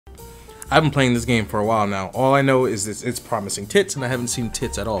I've been playing this game for a while now. All I know is it's promising tits, and I haven't seen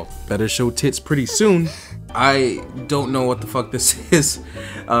tits at all. Better show tits pretty soon. I don't know what the fuck this is.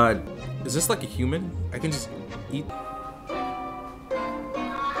 Is this like a human? I can just eat.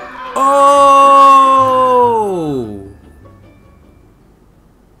 Oh!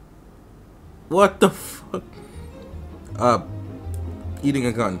 What the fuck? Eating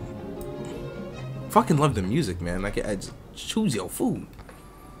a gun. Fucking love the music, man. Like, I just choose your food.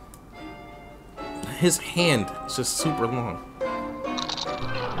 His hand is just super long.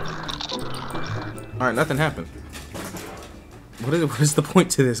 Alright, nothing happened. What is the point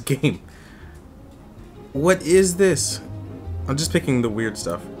to this game? What is this? I'm just picking the weird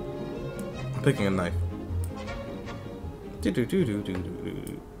stuff. I'm picking a knife.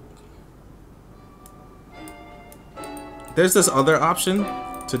 There's this other option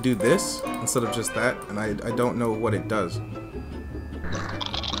to do this instead of just that, and I don't know what it does.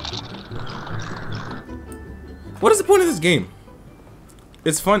 What is the point of this game?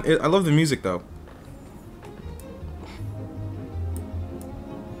 It's fun. I love the music though.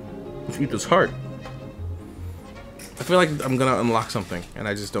 Let's eat this heart. I feel like I'm gonna unlock something, and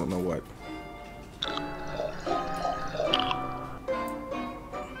I just don't know what.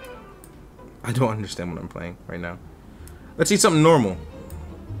 I don't understand what I'm playing right now. Let's eat something normal.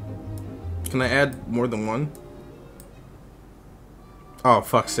 Can I add more than one? Oh,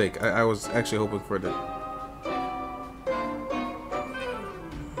 fuck's sake. I was actually hoping for it to...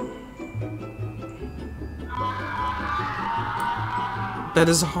 That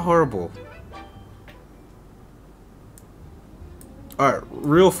is horrible. Alright,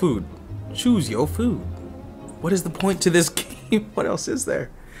 real food. Choose your food. What is the point to this game? What else is there?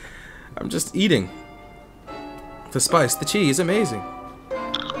 I'm just eating. The spice, the cheese, amazing.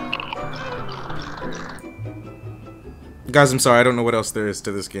 Guys, I'm sorry, I don't know what else there is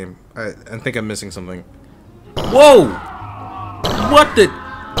to this game. I think I'm missing something. Whoa! What the...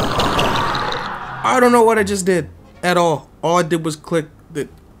 I don't know what I just did at all. All I did was click the...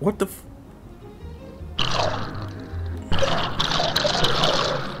 What the f...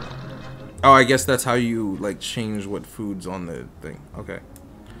 Oh, I guess that's how you, like, change what food's on the thing. Okay.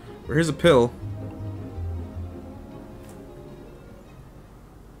 Well, here's a pill.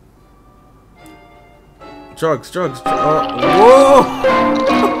 Drugs. Whoa!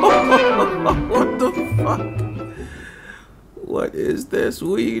 What the fuck? What is this?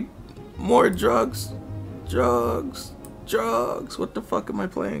 Weed? More drugs? Drugs. What the fuck am I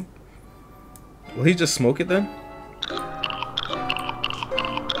playing? Will he just smoke it then?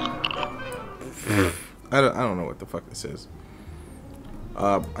 I don't know what the fuck this is.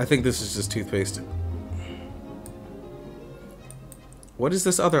 I think this is just toothpaste. What is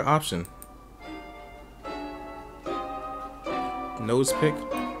this other option? Nose pick?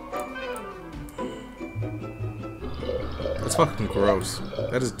 That's fucking gross.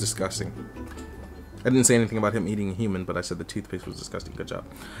 That is disgusting. I didn't say anything about him eating a human, but I said the toothpaste was disgusting. Good job.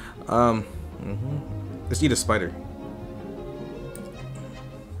 Let's eat a spider.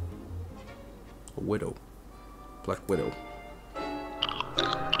 A widow. Black widow.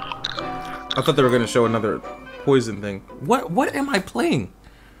 I thought they were going to show another poison thing. What am I playing?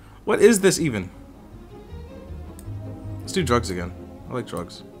 What is this even? Let's do drugs again. I like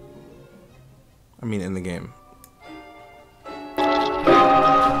drugs. I mean, in the game.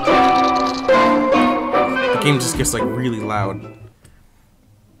 The game just gets like really loud.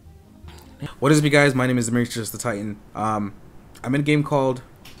 What is up, you guys? My name is Dometriousthetitan. I'm in a game called...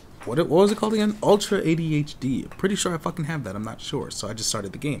 What was it called again? Ultra ADHD. I'm pretty sure I fucking have that. I'm not sure. So I just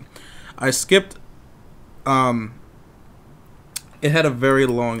started the game. I skipped... It had a very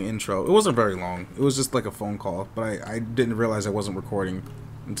long intro. It wasn't very long. It was just like a phone call. But I didn't realize I wasn't recording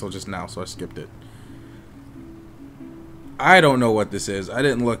until just now, so I skipped it. I don't know what this is. I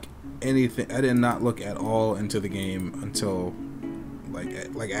didn't look anything. I did not look at all into the game until...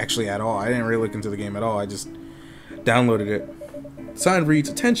 Like actually at all. I didn't really look into the game at all. I just downloaded it. Sign reads,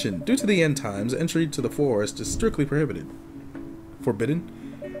 attention, due to the end times, entry to the forest is strictly prohibited. Forbidden?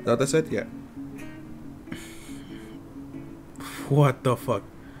 Is that what that said? Yeah. What the fuck?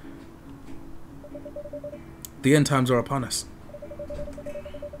 The end times are upon us.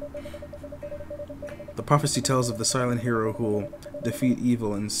 The prophecy tells of the silent hero who will defeat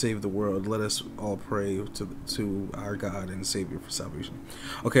evil and save the world. Let us all pray to our God and Savior for salvation.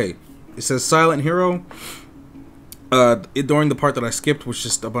 Okay, it says silent hero. During the part that I skipped was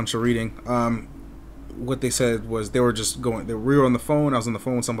just a bunch of reading. What they said was they were just going. We were on the phone. I was on the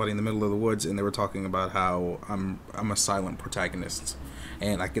phone with somebody in the middle of the woods, and they were talking about how I'm a silent protagonist,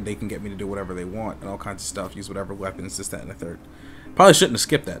 and they can get me to do whatever they want and all kinds of stuff. Use whatever weapons, this, that, and the third. Probably shouldn't have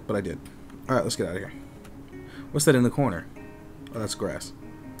skipped that, but I did. Alright, let's get out of here. What's that in the corner? Oh, that's grass.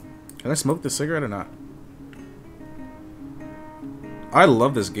 Can I smoke this cigarette or not? I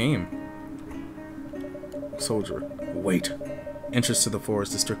love this game. Soldier. Wait. Entrance to the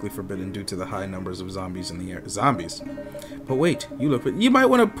forest is strictly forbidden due to the high numbers of zombies in the air. Zombies? But wait, you might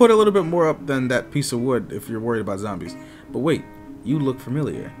want to put a little bit more up than that piece of wood if you're worried about zombies. But wait, you look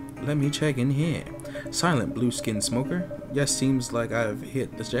familiar. Let me check in here. Silent blue-skinned smoker? Yes, seems like I've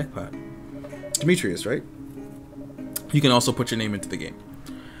hit the jackpot. Demetrius, right? You can also put your name into the game.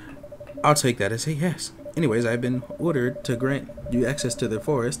 I'll take that as a yes. Anyways, I've been ordered to grant you access to the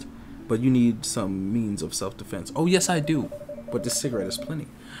forest, but you need some means of self-defense. Oh, yes, I do. But this cigarette is plenty.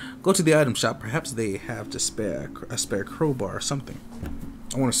 Go to the item shop. Perhaps they have a spare crowbar or something.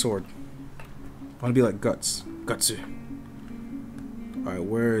 I want a sword. I want to be like Guts. Gutsu. Alright,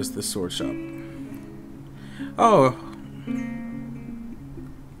 where is the sword shop? Oh.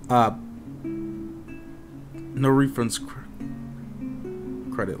 No refunds.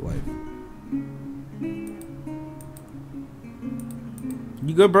 Credit life.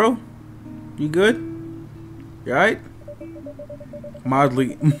 You good, bro? You good? You alright?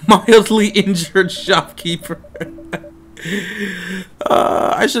 Mildly injured shopkeeper.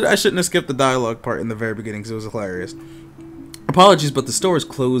 I shouldn't have skipped the dialogue part in the very beginning because it was hilarious. Apologies, but the store is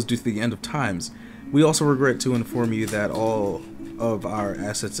closed due to the end of times. We also regret to inform you that all of our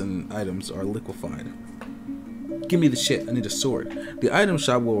assets and items are liquefied. Give me the shit. I need a sword. The item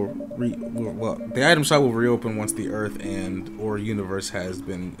shop will reopen once the Earth or universe has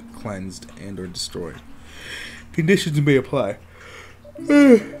been cleansed and or destroyed. Conditions may apply.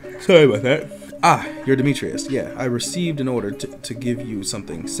 Sorry about that. Ah, you're Demetrius. Yeah, I received an order to give you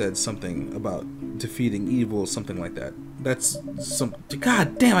something. Said something about defeating evil, something like that. That's some.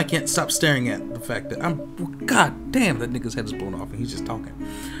 God damn, I can't stop staring at the fact that God damn, that nigga's head is blown off and he's just talking.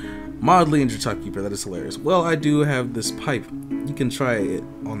 Mildly injured shopkeeper. That is hilarious. Well, I do have this pipe. You can try it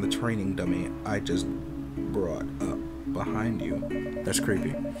on the training dummy I just brought up behind you. That's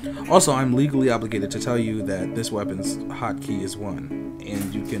creepy. Also, I'm legally obligated to tell you that this weapon's hotkey is 1,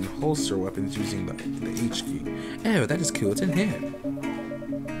 and you can holster weapons using the H key. Oh, that is cool. It's in here.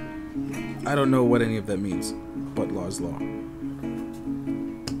 I don't know what any of that means, but law is law.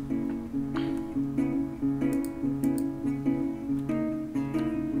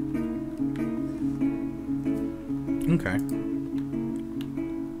 Okay.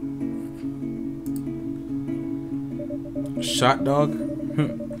 Shot dog?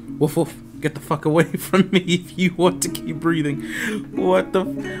 Woof woof. Get the fuck away from me if you want to keep breathing. What the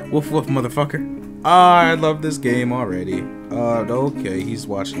woof woof, motherfucker. I love this game already. Okay, he's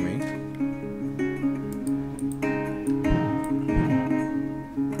watching me.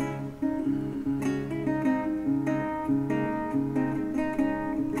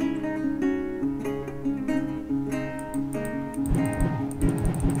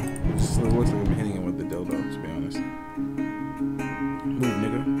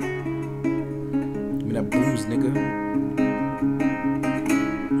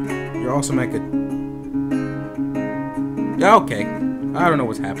 You're also make it. Yeah, okay. I don't know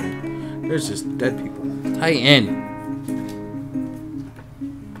what's happening. There's just dead people. Tighten.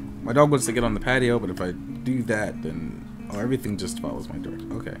 My dog wants to get on the patio, but if I do that, then everything just follows my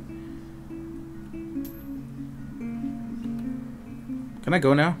direction. Okay. Can I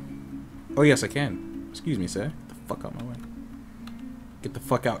go now? Oh yes, I can. Excuse me, sir. Get the fuck out my way. Get the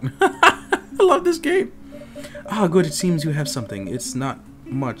fuck out. I love this game. Ah, good. It seems you have something. It's not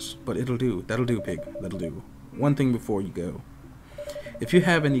much, but it'll do. That'll do, pig. That'll do. One thing before you go. If you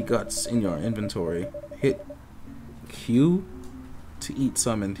have any guts in your inventory, hit Q to eat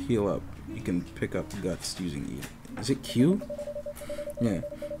some and heal up. You can pick up guts using E. Is it Q? Yeah.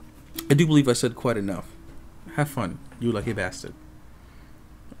 I do believe I said quite enough. Have fun, you lucky bastard.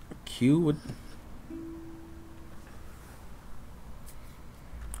 Q would...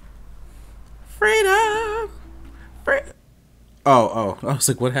 Freedom! Oh, I was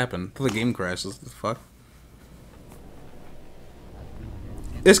like, what happened? The game crashed. What the fuck?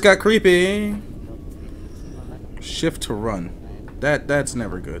 This got creepy. Shift to run. That's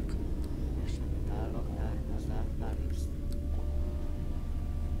never good.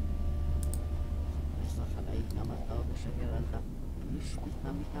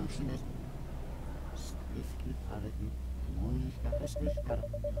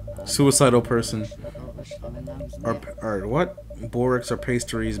 Suicidal person. Are what? Boreks are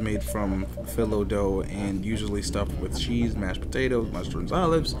pastries made from phyllo dough and usually stuffed with cheese, mashed potatoes, mushrooms,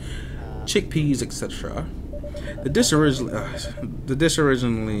 olives, chickpeas, etc. The dish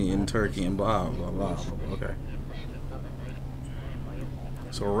originally in Turkey and blah blah blah. Okay.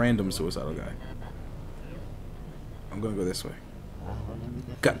 So a random suicidal guy. I'm gonna go this way.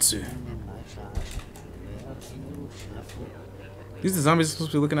 Gotsu. These are the zombies I'm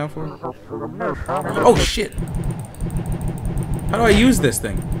supposed to be looking out for? Oh shit! How do I use this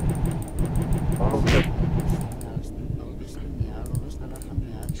thing? How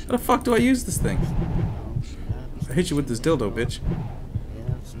the fuck do I use this thing? I hit you with this dildo, bitch.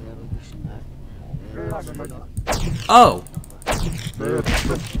 Oh!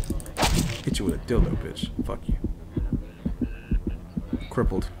 Hit you with a dildo, bitch. Fuck you.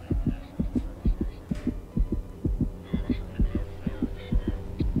 Crippled.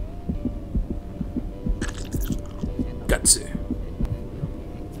 Gutsy.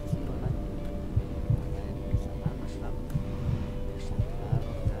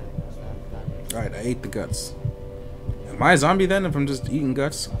 Alright, I ate the guts. Am I a zombie then if I'm just eating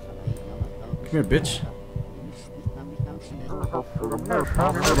guts? Come here, bitch. Look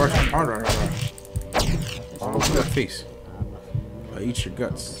at that face. I eat your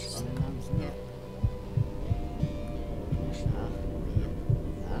guts.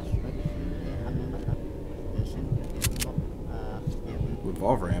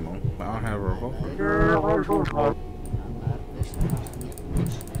 Revolver ammo? I don't have a revolver.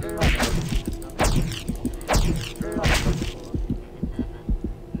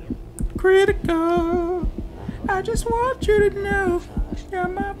 Critical. I just want you to know you're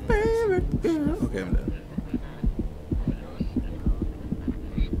my favorite girl. Okay, I'm done.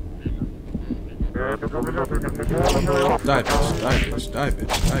 Die, bitch. Die, bitch. Die,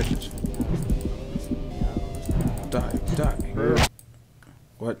 bitch. Die, bitch. Die. Die.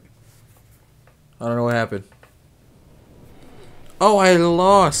 What? I don't know what happened. Oh, I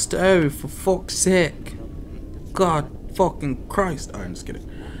lost. Oh, for fuck's sake. God fucking Christ. Alright, I'm just kidding.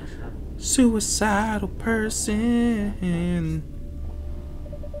 Suicidal person.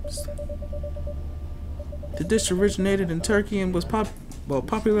 The dish originated in Turkey and was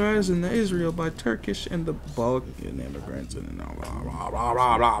popularized in Israel by Turkish and the Balkan immigrants and blah blah blah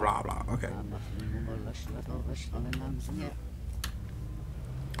blah blah blah blah. Okay.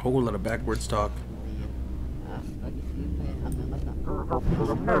 Whole lot of backwards talk.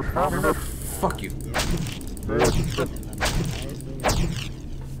 Fuck you.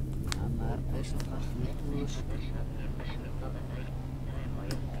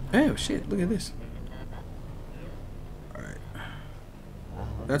 Oh shit, look at this. Alright.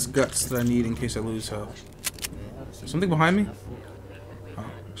 That's guts that I need in case I lose health. Something behind me?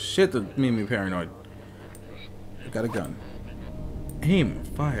 Oh shit, that made me paranoid. I got a gun. Aim,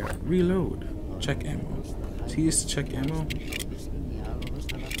 fire, reload, check ammo. T is to check ammo.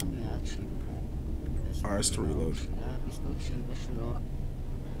 R is to reload.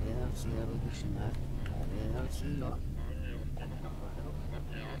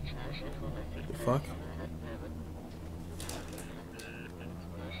 The fuck?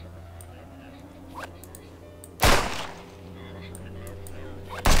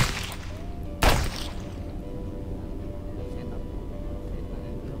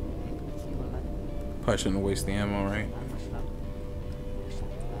 Probably shouldn't waste the ammo, right?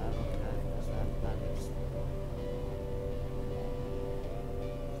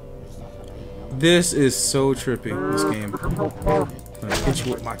 This is so trippy, this game. I'm gonna hit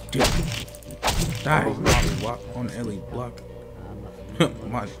you with my dick. Die, mollywop on any block. I'm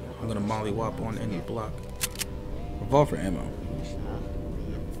gonna mollywop on any block. Revolver ammo.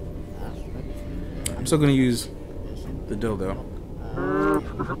 I'm still gonna use the dildo.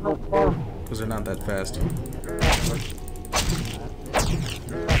 Because they're not that fast.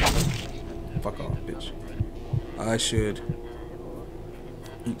 Fuck off, bitch. I should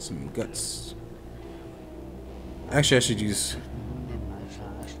eat some guts. Actually, I should use...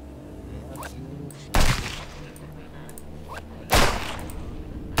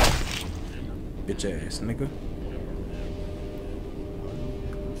 bitch ass nigga.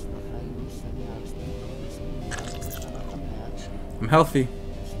 I'm healthy.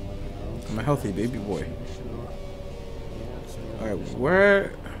 I'm a healthy baby boy. Alright,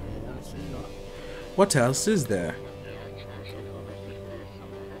 where... what else is there?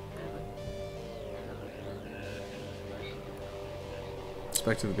 It's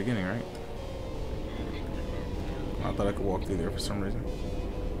back to the beginning, right? I thought I could walk through there for some reason.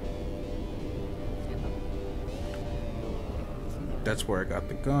 That's where I got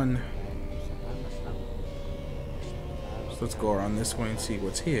the gun. So let's go around this way and see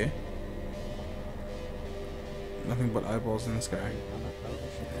what's here. Nothing but eyeballs in the sky.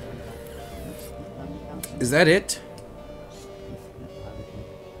 Is that it?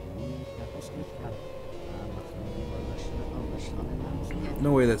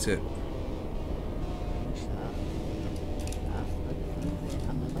 No way that's it.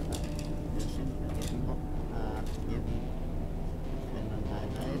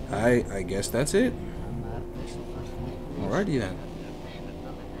 I guess that's it. Alrighty then.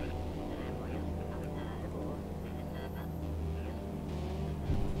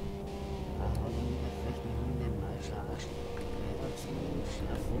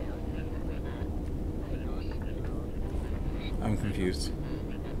 I'm confused.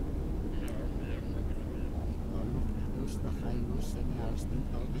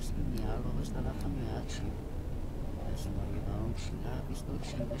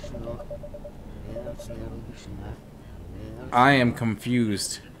 I am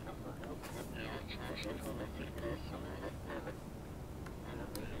confused.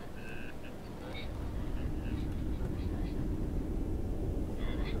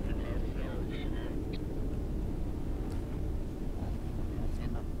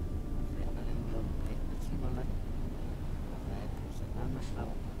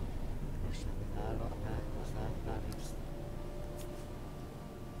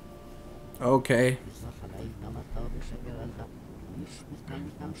 Okay.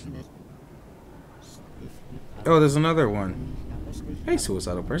 Oh, there's another one. Hey,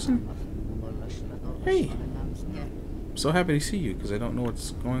 suicidal person. Hey. I'm so happy to see you because I don't know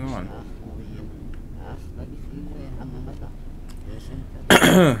what's going on.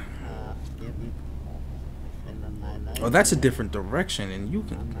 Oh, that's a different direction, and you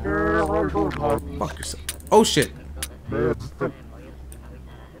can fuck yourself. Oh shit!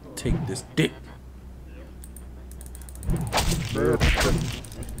 Take this dick.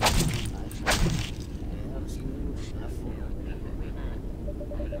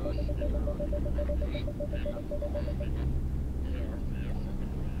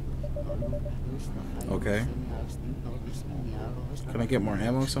 Okay. Can I get more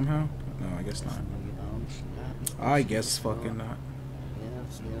ammo somehow? No, I guess not. I guess fucking not.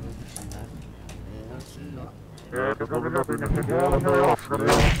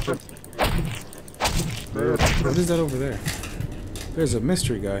 What is that over there? There's a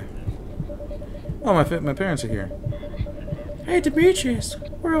mystery guy. Oh, my parents are here. Hey, Demetrius,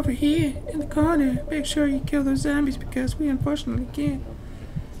 we're over here in the corner. Make sure you kill those zombies because we unfortunately can't.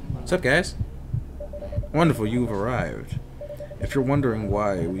 What's up, guys? Wonderful, you've arrived. If you're wondering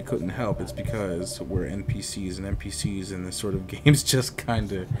why we couldn't help, it's because we're NPCs, and NPCs in this sort of games just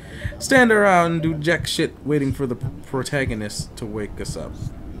kinda stand around and do jack shit waiting for the protagonist to wake us up.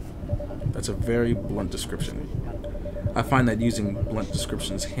 That's a very blunt description. I find that using blunt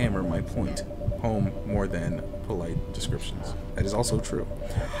descriptions hammer my point home more than polite descriptions. That is also true.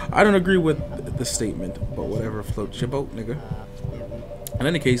 I don't agree with the statement, but whatever floats your boat, nigga. In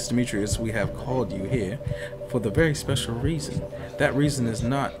any case, Demetrius, we have called you here for the very special reason. That reason is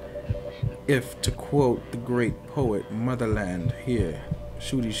not, if to quote the great poet Motherland here,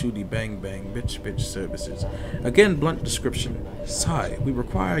 shooty shooty bang bang bitch bitch services. Again, blunt description. Sigh, we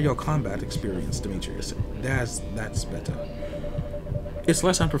require your combat experience, Demetrius. That's better. It's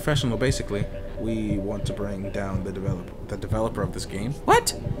less unprofessional, basically. We want to bring down the developer of this game.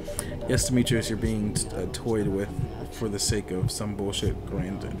 What? Yes, Demetrius, you're being toyed with for the sake of some bullshit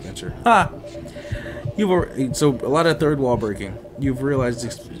grand adventure. Ha! So a lot of third wall breaking. You've realized.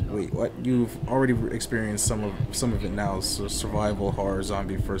 Wait, what? You've already experienced some of it now. So survival horror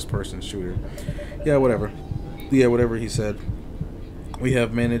zombie first-person shooter. Yeah, whatever. Yeah, whatever he said. We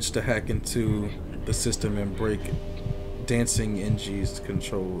have managed to hack into the system and break Dancing NG's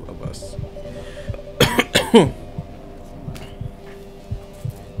control of us.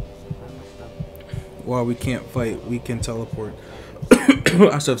 While we can't fight, we can teleport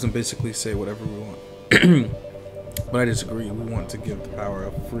ourselves and basically say whatever we want. But I disagree. We want to give the power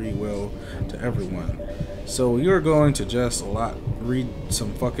of free will to everyone. So you're going to just read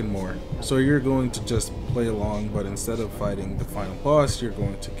some fucking more. So you're going to just play along, but instead of fighting the final boss, you're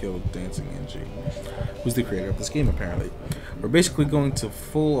going to kill Dancing NG, who's the creator of this game apparently. We're basically going to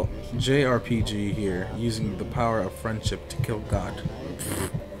full JRPG here, using the power of friendship to kill God.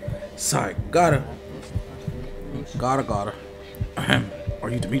 Sigh, gotta. Are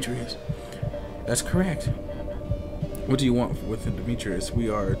you Demetrius? That's correct. What do you want with Demetrius? We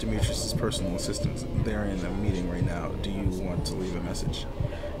are Demetrius's personal assistants. They're in a meeting right now. Do you want to leave a message?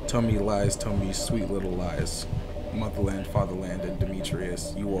 Tell me lies, tell me sweet little lies. Motherland, Fatherland, and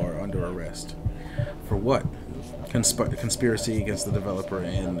Demetrius, you are under arrest. For what? Conspiracy against the developer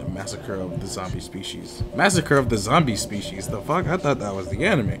and massacre of the zombie species. Massacre of the zombie species? The fuck? I thought that was the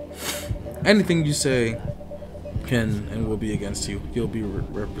anime. Anything you say can and will be against you. You'll be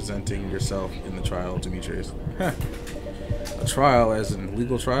representing yourself in the trial, Demetrius. Huh. A trial, as in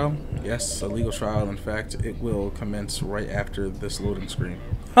legal trial? Yes, a legal trial. In fact, it will commence right after this loading screen.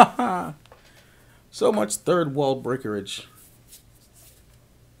 Haha! So much third wall breakerage.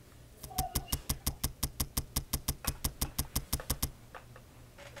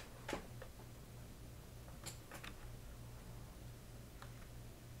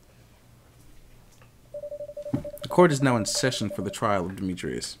 The court is now in session for the trial of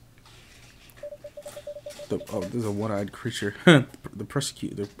Demetrius. There's a one-eyed creature. The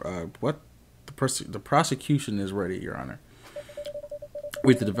prosecution is ready, Your Honor.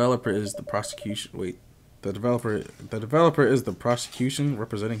 Wait, the developer is the prosecution. Wait, the developer is the prosecution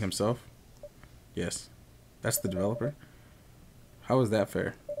representing himself. Yes, that's the developer. How is that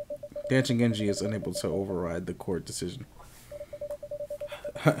fair? Dancing Genji is unable to override the court decision.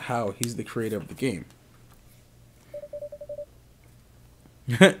 How? He's the creator of the game.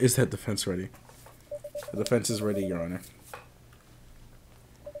 Is that defense ready? The defense is ready, Your Honor.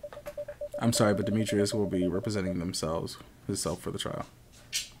 I'm sorry, but Demetrius will be representing himself for the trial.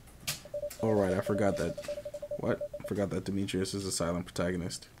 Alright, I forgot that. What? I forgot that Demetrius is a silent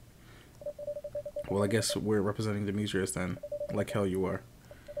protagonist. Well, I guess we're representing Demetrius then. Like hell you are.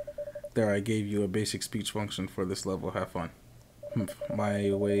 There, I gave you a basic speech function for this level. Have fun.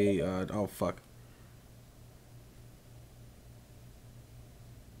 My way, oh fuck.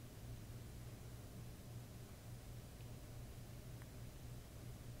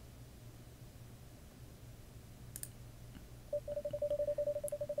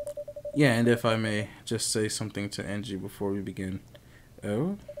 Yeah, and if I may just say something to Angie before we begin.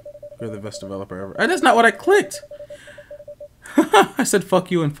 Oh? You're the best developer ever. That's not what I clicked! I said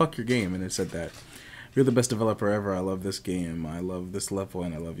fuck you and fuck your game, and it said that. You're the best developer ever. I love this game. I love this level,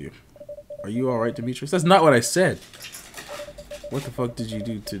 and I love you. Are you alright, Demetrius? That's not what I said! What the fuck did you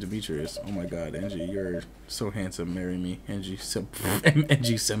do to Demetrius? Oh my god, Angie, you're so handsome. Marry me. Angie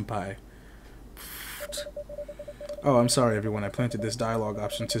senpai. Oh, I'm sorry, everyone. I planted this dialogue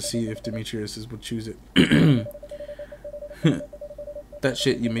option to see if Demetrius would choose it. That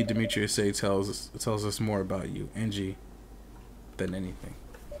shit you made Demetrius say tells us more about you, Angie, than anything.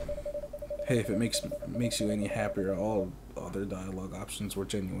 Hey, if it makes you any happier, all other dialogue options were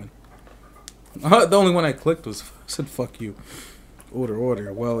genuine. The only one I clicked said fuck you.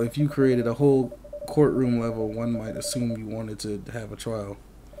 Order. Well, if you created a whole courtroom level, one might assume you wanted to have a trial.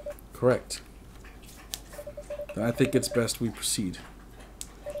 Correct. Then I think it's best we proceed.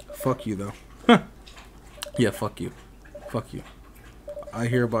 Fuck you, though. Yeah, fuck you. Fuck you. I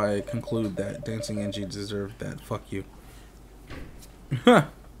hereby conclude that Dancing Angie deserved that. Fuck you.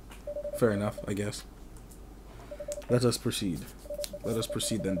 Fair enough, I guess. Let us proceed. Let us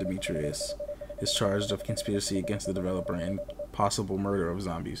proceed then. Demetrius is charged of conspiracy against the developer and possible murder of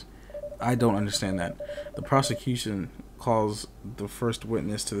zombies. I don't understand that. The prosecution calls the first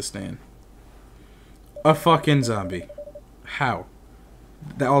witness to the stand. A fucking zombie. How?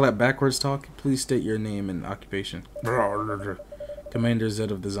 All that backwards talk? Please state your name and occupation. Commander Z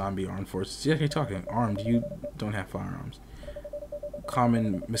of the Zombie Armed Forces. Yeah, you're talking. Armed. You don't have firearms.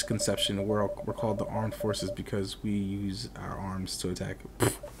 Common misconception. We're called the Armed Forces because we use our arms to attack.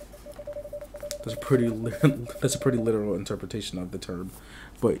 That's a pretty literal interpretation of the term,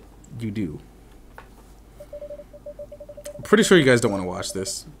 but you do. I'm pretty sure you guys don't want to watch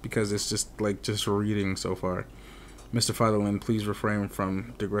this because it's just reading so far. Mr. Fatherland, please refrain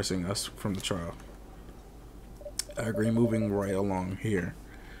from digressing us from the trial. I agree. Moving right along here.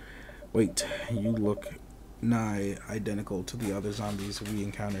 Wait, you look nigh identical to the other zombies we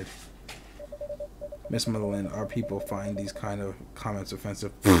encountered. Miss Motherland, our people find these kind of comments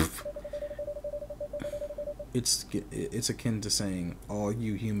offensive. It's akin to saying all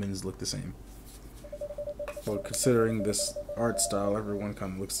you humans look the same. Well, considering this art style, everyone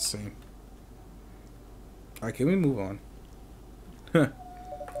kind of looks the same. Alright, can we move on?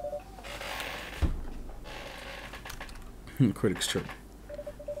 Critics chirp.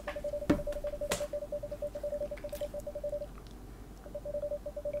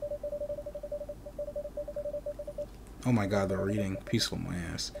 Oh my god, they're reading Peaceful my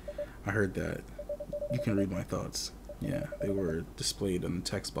ass. I heard that. You can read my thoughts. Yeah, they were displayed in the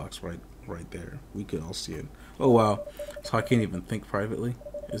text box right there. We could all see it. Oh wow. So I can't even think privately?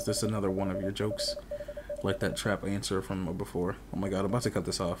 Is this another one of your jokes? Like that trap answer from before. Oh my god, I'm about to cut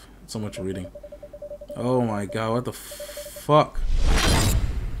this off. So much reading. Oh my god, what the fuck?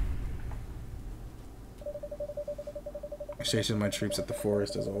 I station my troops at the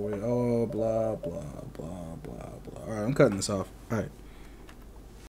forest as always. Oh, blah, blah, blah, blah, blah. Alright, I'm cutting this off. Alright.